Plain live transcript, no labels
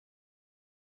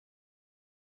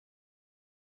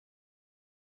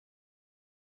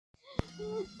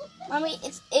Mommy,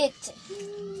 it's it.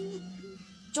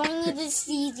 Join me this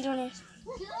season.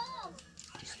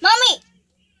 Mommy,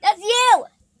 that's you.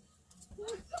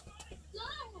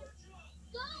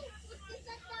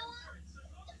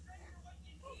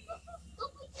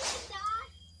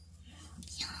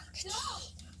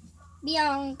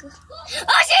 Bianca.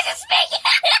 Oh, she's speaking.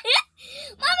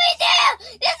 Mommy, there.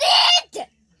 That's it.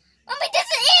 Mommy,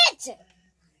 that's it.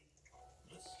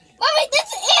 Mommy,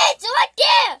 that's it. Right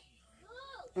there.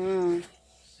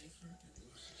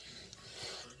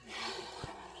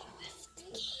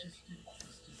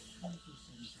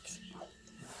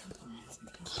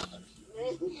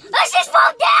 Let's just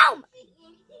fall down.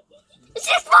 Let's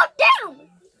just fall down.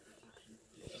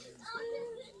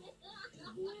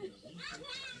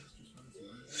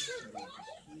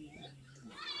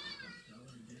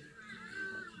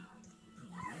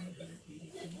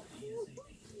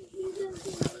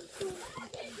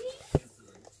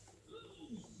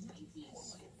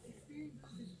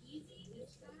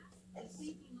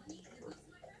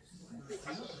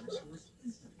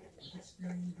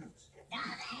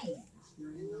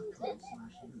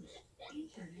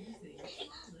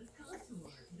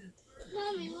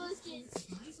 Mommy, look it.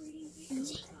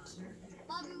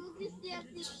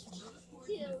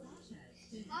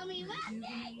 Mommy, look at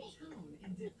that too.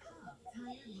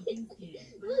 Mommy, look it.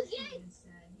 Look it.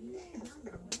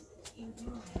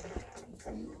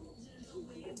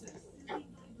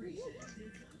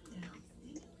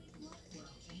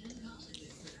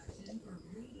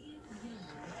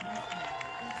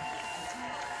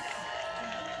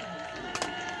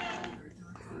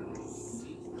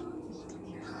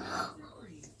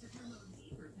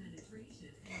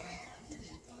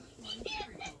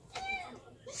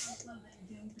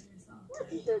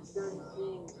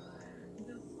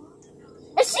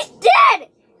 She's dead!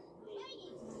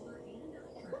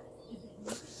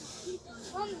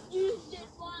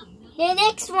 The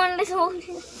next one is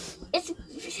it's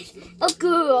a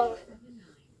girl.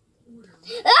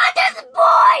 Ah, there's a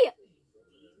boy!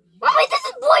 Mommy, there's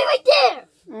a boy right there!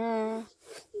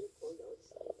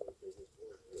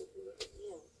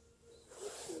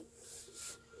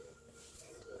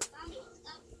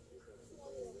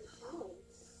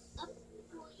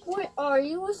 Where are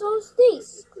you with those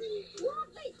things?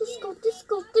 Disco,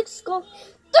 disco, disco,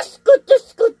 disco,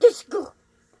 disco, disco,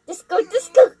 disco,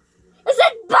 disco. I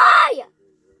said bye.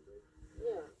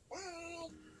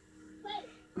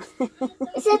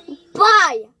 I said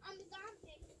bye.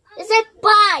 I said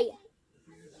bye.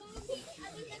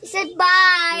 I said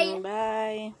bye.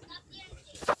 Bye.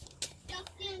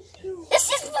 This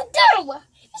is for them.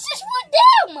 This is for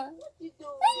them.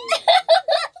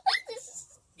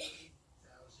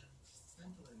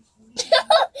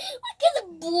 Look at the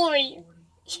boy.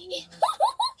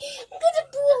 Look at the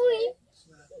boy.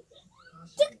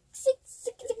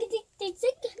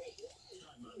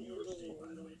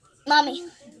 Mommy.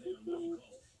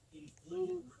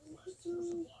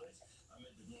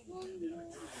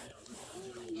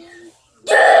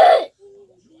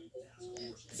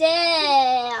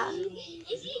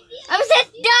 I said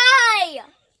die.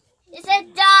 It said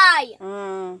die.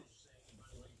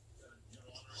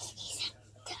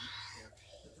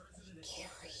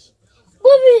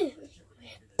 Mommy!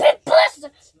 Big bus!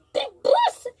 Big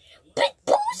bus! Big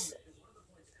bus!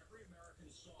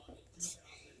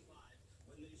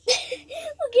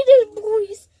 Look at those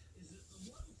boys.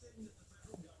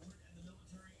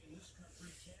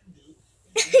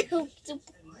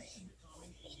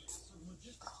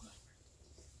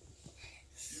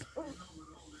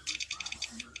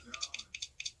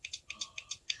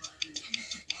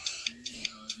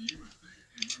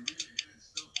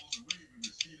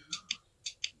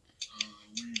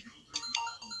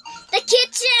 The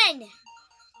kitchen!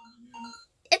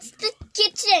 It's the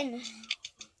kitchen!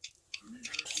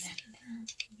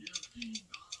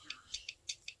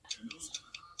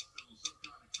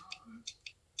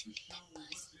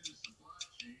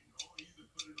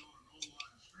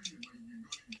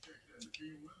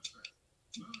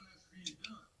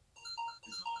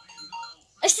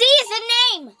 I see it's a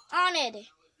name on it.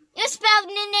 You spelled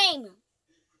the name.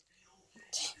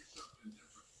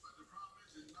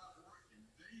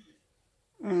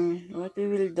 What we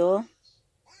will do?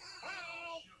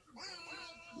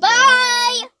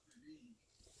 Bye!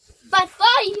 Bye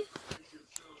bye!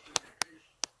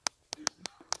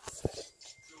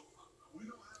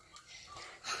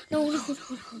 No.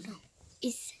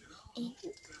 It's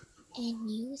in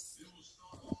use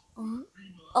on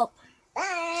up.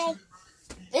 Bye!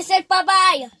 They said bye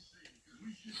bye!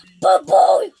 Bye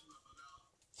bye!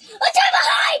 I'm trying to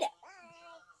hide!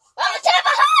 I'm trying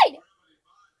to hide!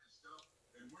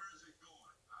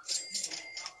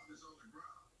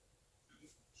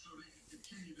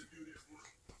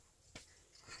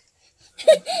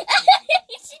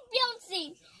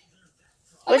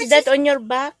 What's that on your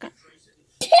back? Mommy,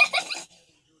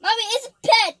 it's a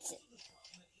pet.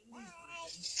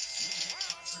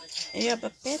 You have a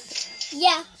pet?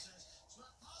 Yeah.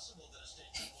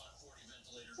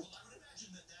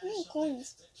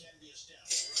 Coins.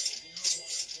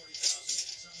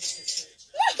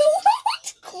 What?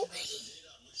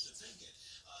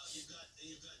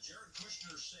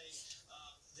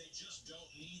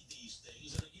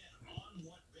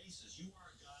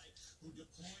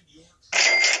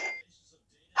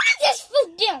 I just flew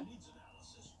down.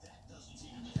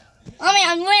 Mommy,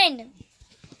 I win.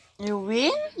 You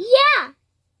win? Yeah.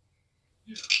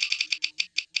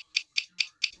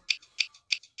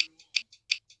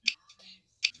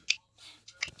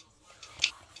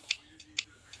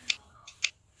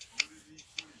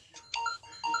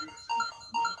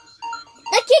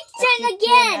 The kitchen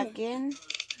again.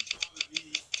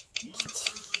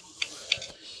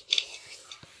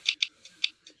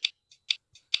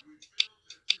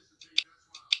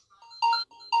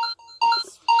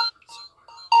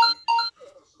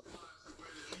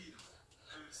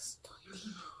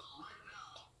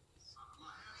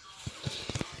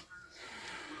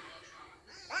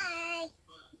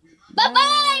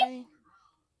 Bye-bye.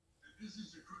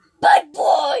 Bad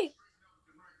boy.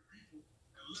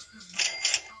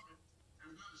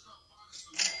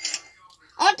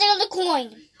 I'll take the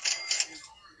coin.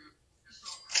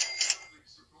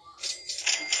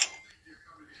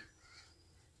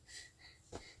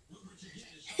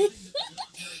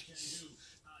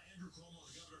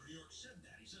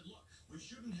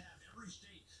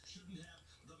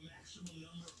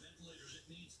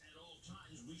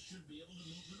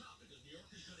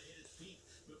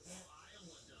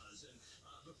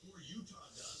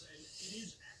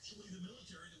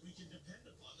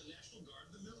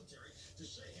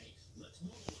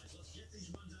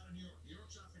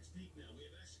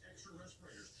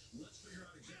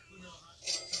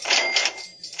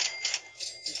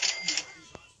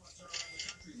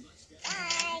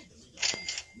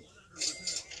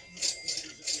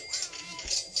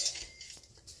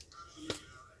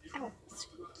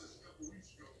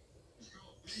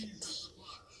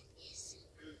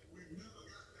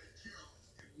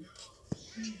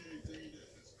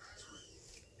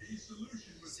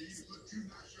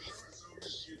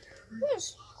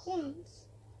 Where's coins?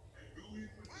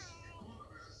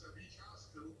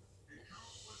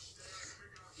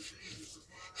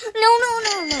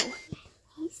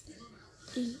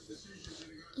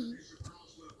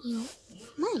 No.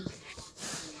 Money.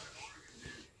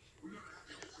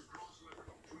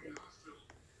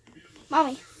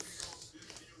 Mommy.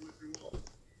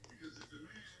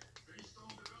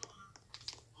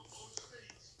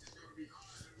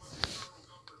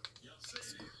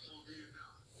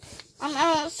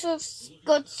 I'm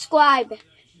subscribe.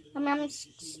 I'm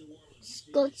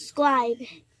subscribe.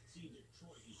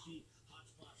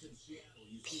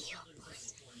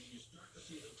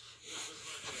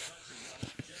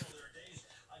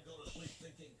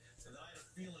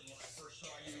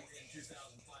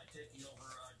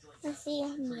 Let's see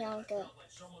how Bianca.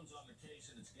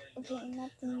 Okay,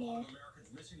 nothing here.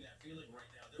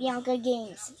 Bianca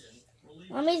games.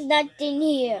 Mommy's not in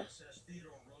here.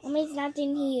 Mommy's not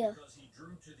in here.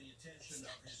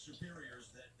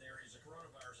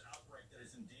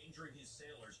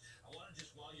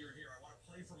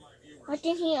 What's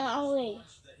in here already?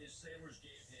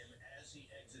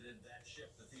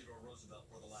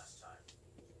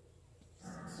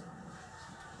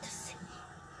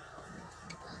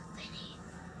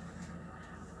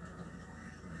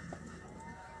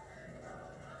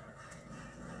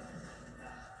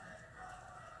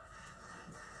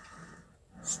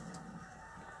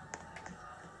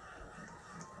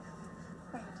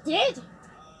 Did?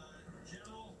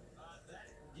 General, that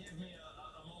gave me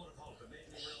a moment of hope. It made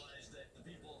me realize that the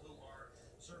people who are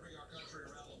serving our country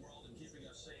around the world and keeping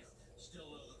us safe still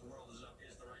know that the world is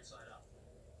the right side up.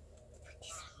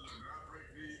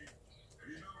 Absolutely.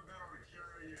 Have you never been on a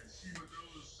carrier and see what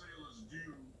those sailors do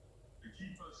to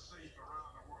keep us safe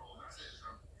around the world? That is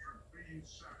a tremendous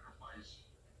sacrifice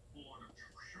for the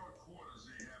short quarters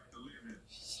they have to live in.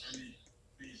 And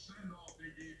the send-off they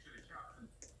gave to the captain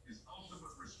is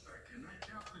ultimate respect. And that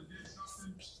captain did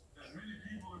something that many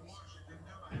people in Washington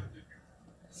never had to do.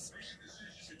 Make a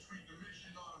decision between the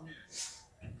mission or the men.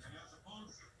 And as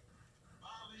opposed to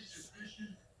violate his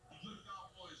mission, he looked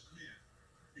out for his men.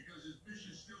 Because his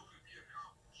mission still could be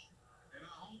accomplished. And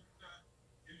I hope that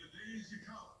in the days to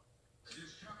come,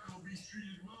 this captain will be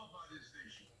treated well by this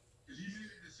nation. Because he made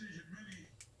a decision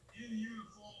many in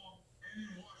uniform and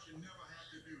in Washington never had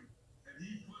to do. And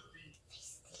he put the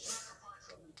sacrifice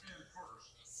of his men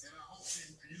first. And I hope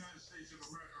the United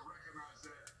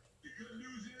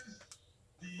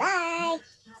Bye.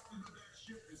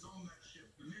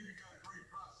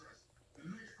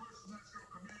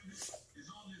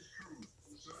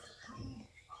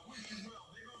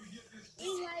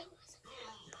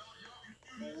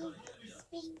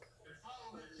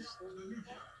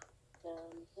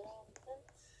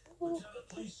 Lieutenant,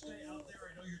 please stay out there.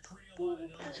 I know you're tweeting a lot. I know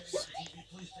you're TV.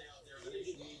 Please stay out there. The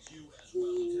nation needs you as well,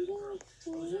 Lieutenant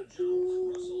Colonel. Lieutenant General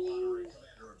Russell Lottery,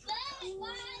 Commander of Joint Task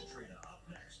Force Katrina. Up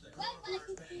next, the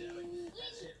coronavirus pandemic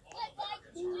has hit all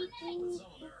Americans hard, but some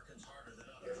Americans harder than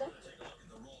others. We're going to take a look at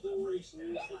the role that race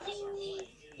and class are playing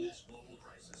in this global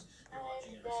crisis. You're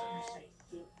watching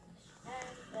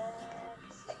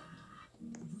MSNBC.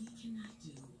 We cannot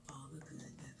do all the good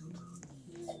that the world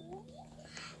needs.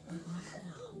 But right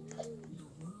now, the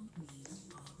world needs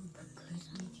all the good that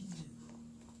we can do.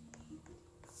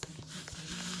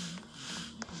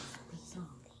 So,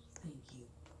 thank you.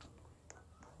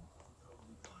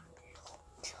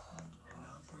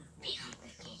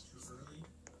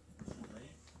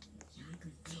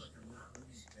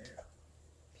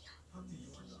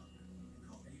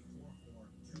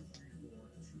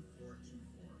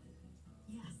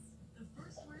 Yes, the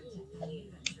first word to any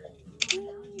adventure.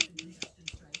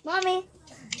 Mommy.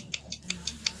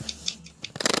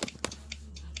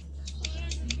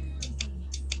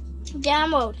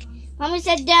 Download. Mommy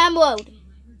said download.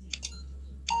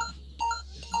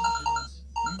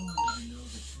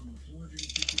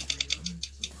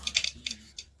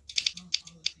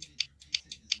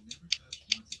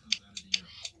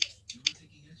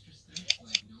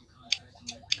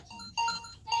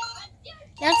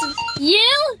 That's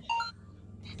you?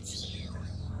 That's you.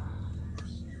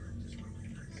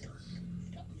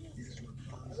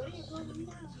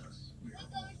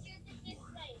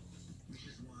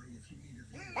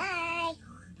 Bye.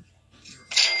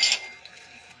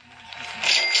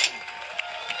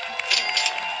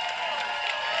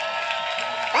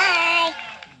 Bye.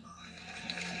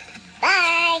 Bye.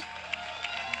 Bye.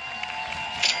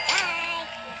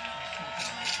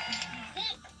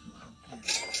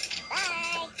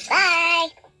 Bye.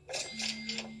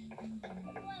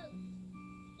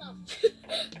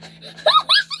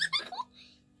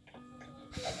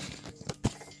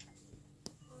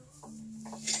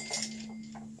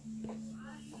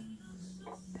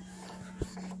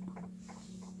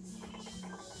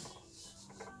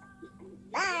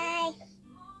 Bye.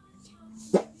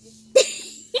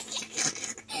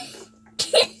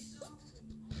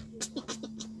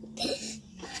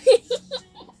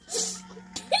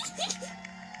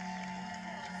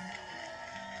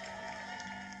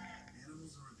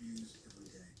 Animals are abused every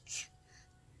day,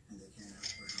 and they can't ask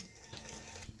for help.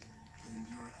 They endure indescribable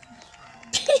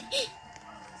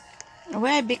violence.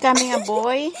 Why becoming a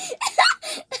boy?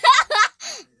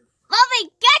 Mommy,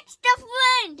 catch the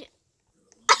friend.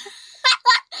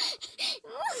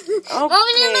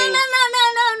 Mommy, no, no, no, no, no,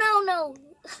 no, no, no.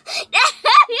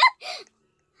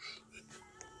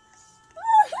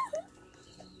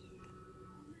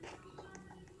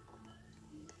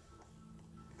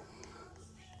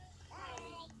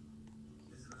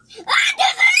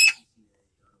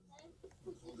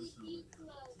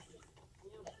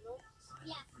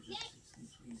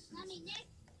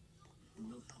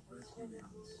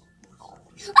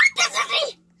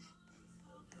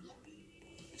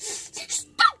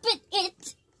 Stop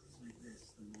it!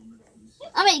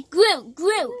 I mean, grill.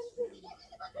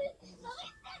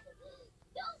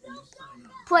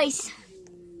 Place.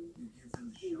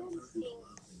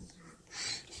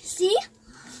 See?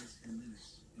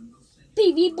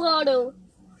 Baby bottle.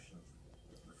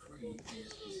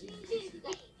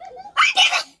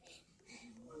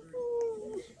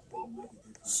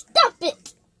 Stop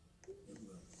it!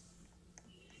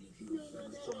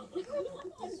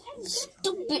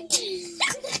 Stupid.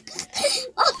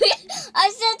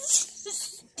 I said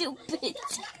stupid.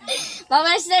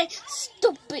 Mama said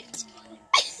stupid.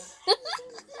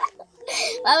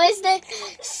 Mama said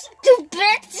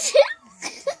stupid.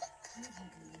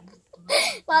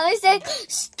 Mama said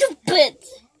stupid.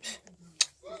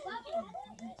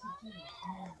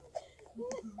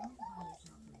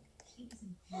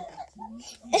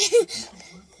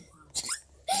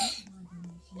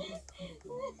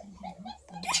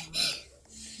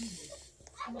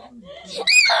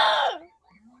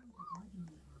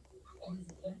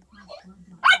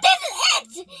 This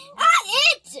is it!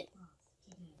 It!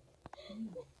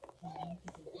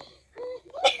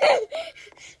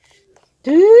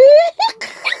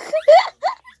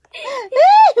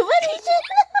 What is it?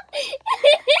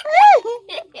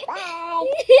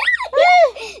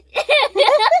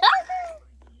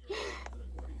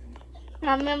 I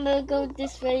remember go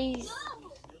this way.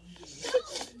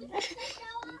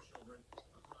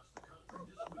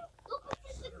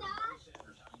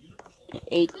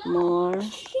 8 more.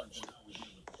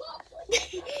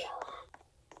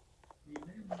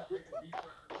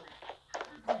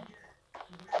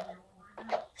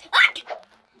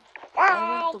 I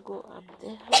want to go up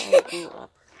there. I go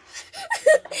up.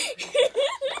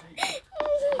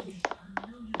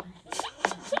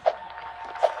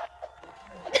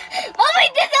 Mommy,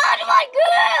 this is not my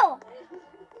girl!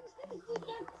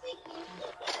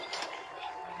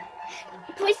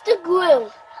 Where's the grill?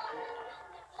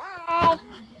 Bye.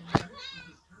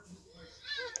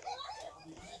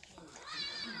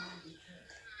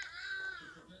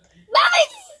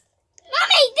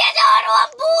 Mommy, this is not a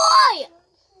boy!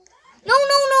 No.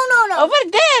 Over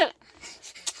there!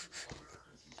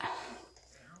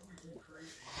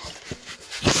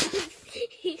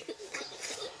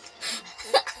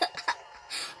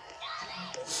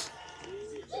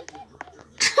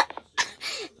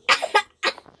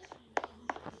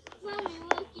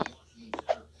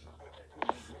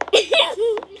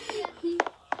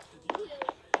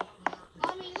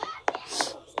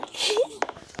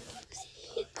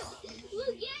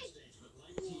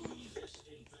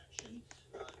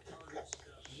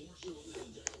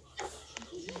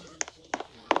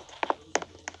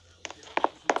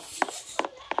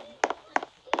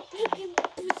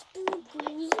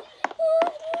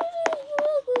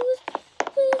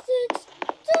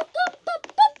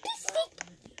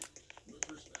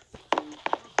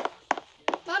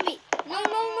 Mommy,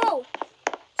 no.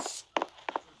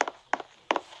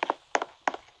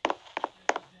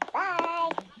 Bye.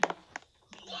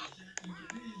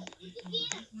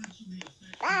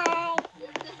 Bye.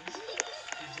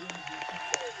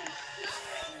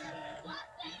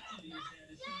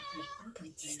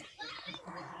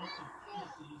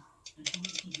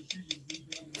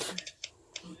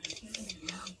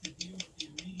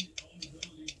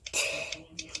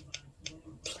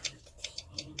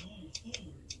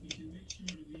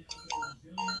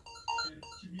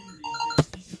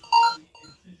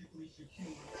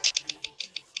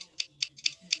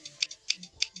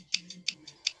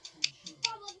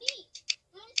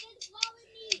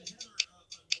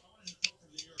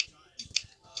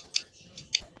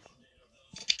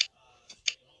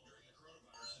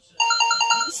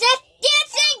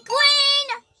 Dancing Queen!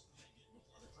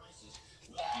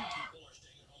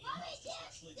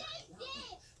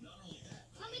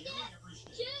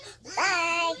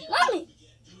 Bye. Mommy,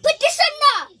 put this in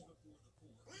there.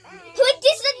 Put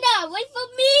this in there. Wait for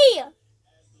me.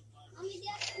 Mommy,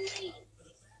 that's me.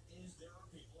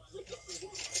 Put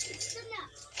this in there.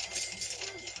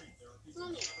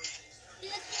 Mommy,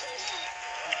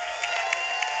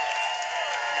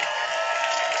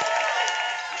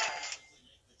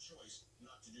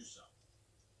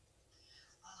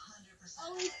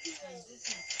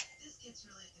 This gets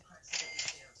really at the crux of the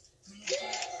issue. I mean,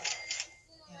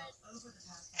 over the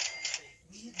past century,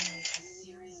 we have made a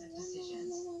series of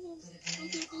decisions that have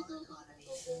made our economy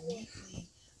uniquely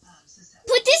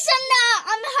susceptible. put this in there.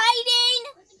 I'm hiding.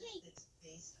 It's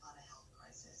based on a health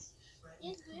crisis, right?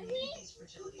 We've created these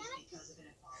fragilities because of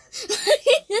inequality.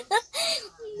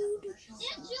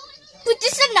 Put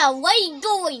this in there. Where are you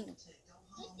going?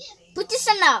 Put this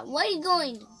in there. Where are you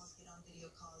going? Get on video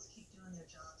calls, keep doing their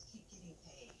jobs, keep getting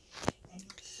paid. And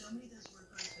so many of those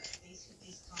workers who have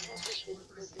face-to-face contact,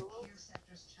 workers in care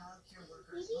sectors, child care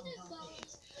workers, home health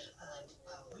aides,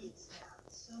 wait staff,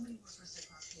 so many workers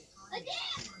across the economy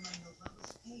who are among the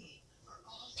lowest paid are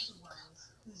also the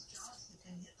ones whose jobs have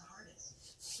been hit the hardest.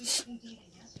 We got new data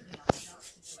yesterday on the job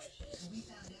situation, and we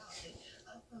found out that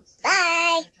of folks that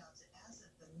lost their jobs as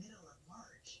of the middle of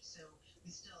March, so we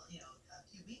still, a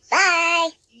few weeks ago, Bye.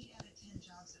 8 out of 10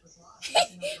 jobs that was lost was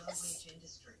in the low-wage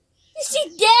industry.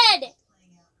 She's dead.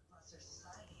 Playing out across our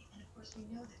society, and of course we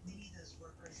know that many of those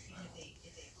workers, even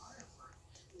if they are at work,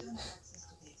 don't have access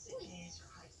to paid sick days or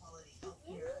high-quality health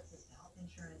care, access to health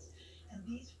insurance, and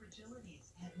these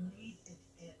fragilities have made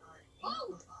our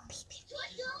amplified this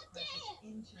crisis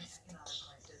into an economic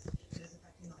crisis that is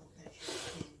affecting the whole country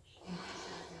in ways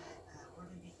that we're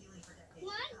going to be feeling for decades to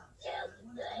come. But I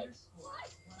want to underscore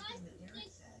one thing that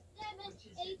Derek said, which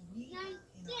is that we have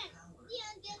in our power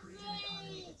to create an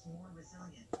economy that's more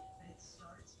resilient, but it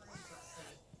starts by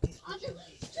addressing these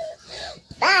fragilities.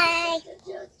 Bye.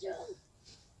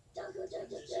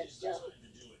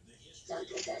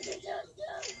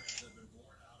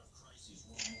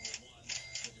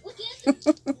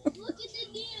 Look at the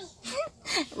news.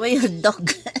 Where your dog?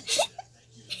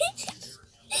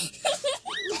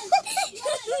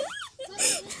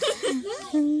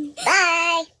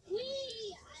 Bye.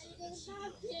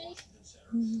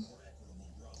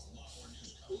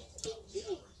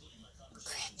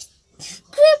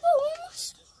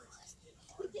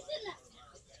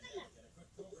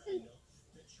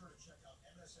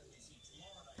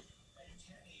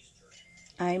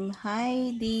 I'm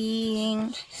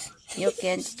hiding. You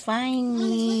can't find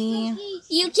me.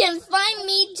 You can find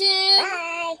me too.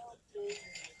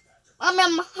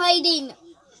 I'm hiding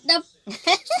the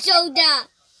soda.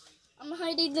 I'm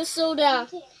hiding the soda.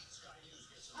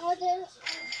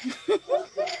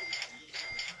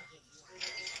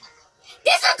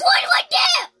 There's a coin right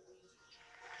there.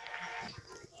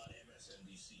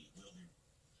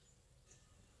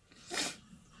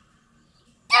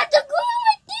 There's a coin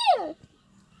right there.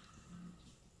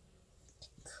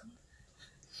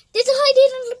 There's a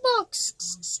hiding in the box.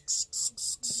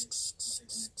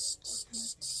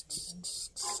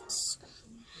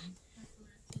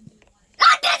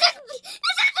 Ah,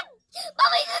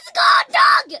 Mommy, this is gone,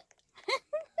 dog.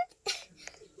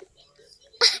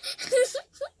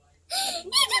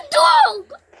 He's a dog.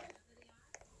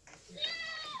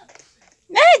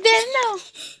 Hey, there no.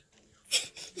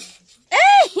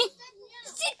 Hey!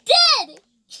 She's dead.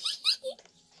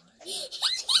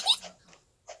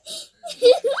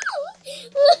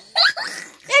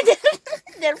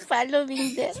 They're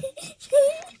following them.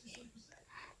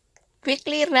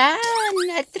 Quickly run.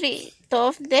 Two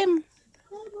of them.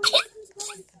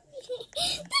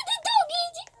 The dog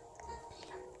is.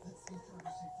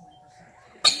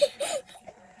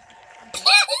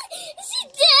 She's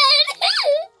dead.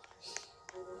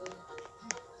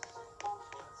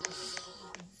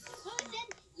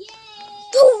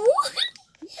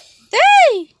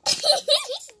 Hey!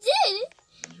 She's dead.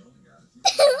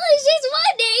 She's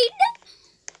running.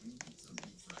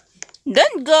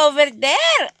 Don't go over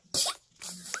there.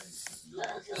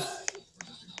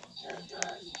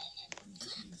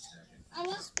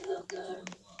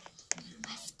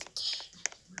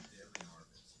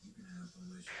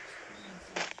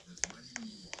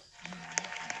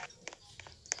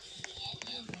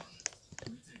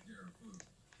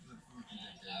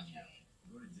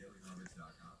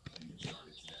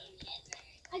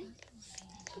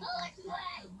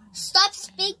 Stop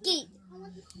speaking.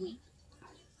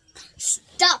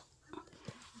 Stop.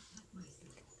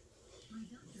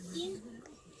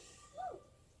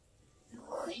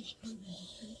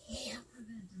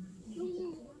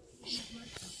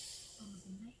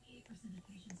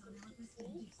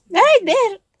 Hey,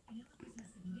 there.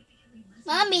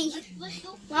 Mommy,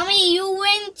 you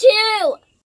win too.